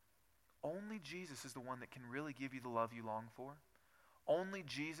 Only Jesus is the one that can really give you the love you long for. Only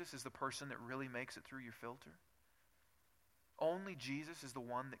Jesus is the person that really makes it through your filter. Only Jesus is the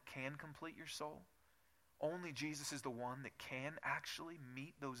one that can complete your soul. Only Jesus is the one that can actually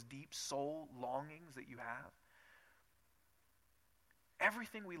meet those deep soul longings that you have.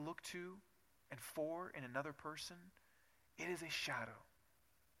 Everything we look to and for in another person, it is a shadow.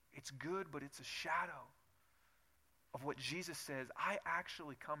 It's good, but it's a shadow of what Jesus says, I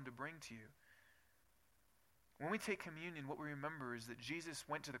actually come to bring to you. When we take communion, what we remember is that Jesus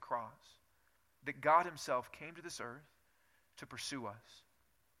went to the cross, that God himself came to this earth to pursue us.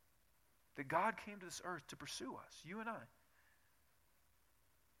 That God came to this earth to pursue us, you and I.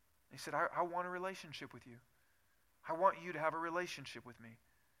 He said, I want a relationship with you. I want you to have a relationship with me.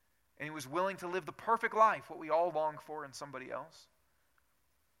 And he was willing to live the perfect life, what we all long for in somebody else.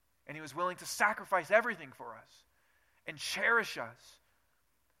 And he was willing to sacrifice everything for us and cherish us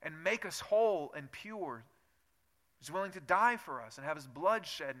and make us whole and pure He's willing to die for us and have his blood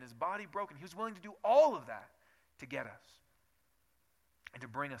shed and his body broken. He was willing to do all of that to get us and to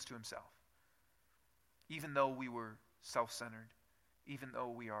bring us to himself. Even though we were self-centered, even though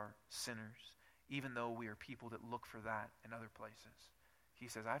we are sinners, even though we are people that look for that in other places, he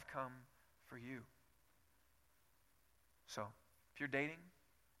says, I've come for you. So, if you're dating,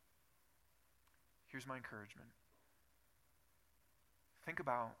 here's my encouragement. Think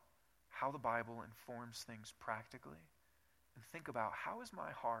about how the Bible informs things practically, and think about, how is my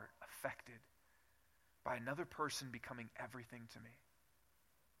heart affected by another person becoming everything to me?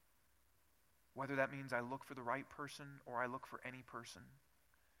 Whether that means I look for the right person or I look for any person.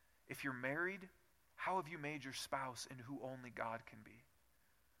 If you're married, how have you made your spouse into who only God can be?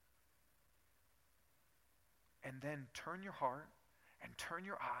 And then turn your heart and turn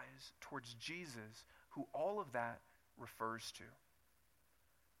your eyes towards Jesus, who all of that refers to.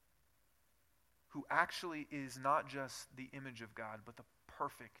 Who actually is not just the image of God, but the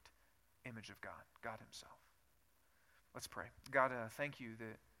perfect image of God, God himself. Let's pray. God, thank you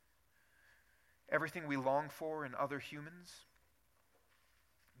that everything we long for in other humans,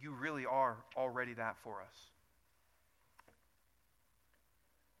 you really are already that for us.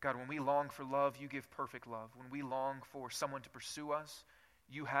 God, when we long for love, you give perfect love. When we long for someone to pursue us,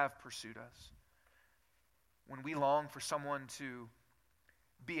 you have pursued us. When we long for someone to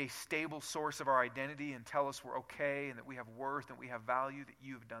be a stable source of our identity and tell us we're okay and that we have worth and we have value, that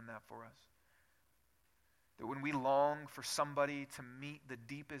you have done that for us. That when we long for somebody to meet the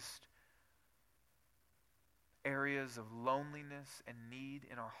deepest areas of loneliness and need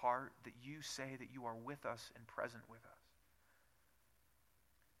in our heart, that you say that you are with us and present with us.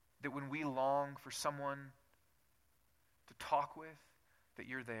 That when we long for someone to talk with, that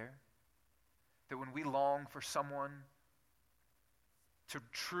you're there. That when we long for someone to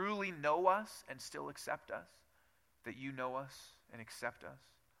truly know us and still accept us, that you know us and accept us.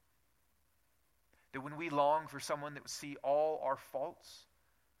 That when we long for someone that would see all our faults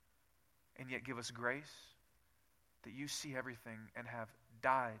and yet give us grace, that you see everything and have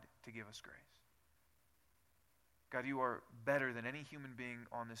died to give us grace. God, you are better than any human being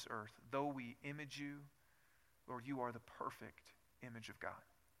on this earth. Though we image you, Lord, you are the perfect image of God.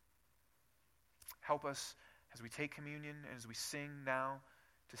 Help us as we take communion and as we sing now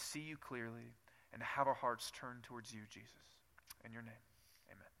to see you clearly and to have our hearts turned towards you, Jesus. In your name.